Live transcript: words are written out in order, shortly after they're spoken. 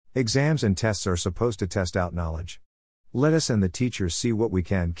Exams and tests are supposed to test out knowledge. Let us and the teachers see what we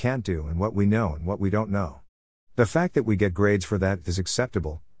can't do and what we know and what we don't know. The fact that we get grades for that is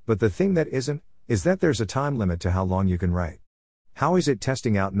acceptable, but the thing that isn't, is that there's a time limit to how long you can write. How is it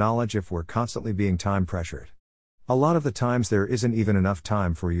testing out knowledge if we're constantly being time pressured? A lot of the times there isn't even enough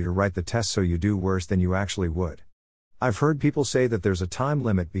time for you to write the test, so you do worse than you actually would. I've heard people say that there's a time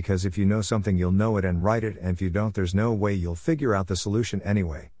limit because if you know something you'll know it and write it, and if you don't there's no way you'll figure out the solution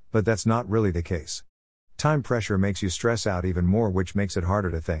anyway, but that's not really the case. Time pressure makes you stress out even more, which makes it harder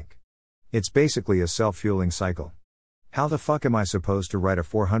to think. It's basically a self-fueling cycle. How the fuck am I supposed to write a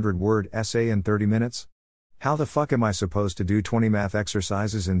 400-word essay in 30 minutes? How the fuck am I supposed to do 20 math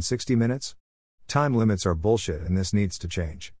exercises in 60 minutes? Time limits are bullshit and this needs to change.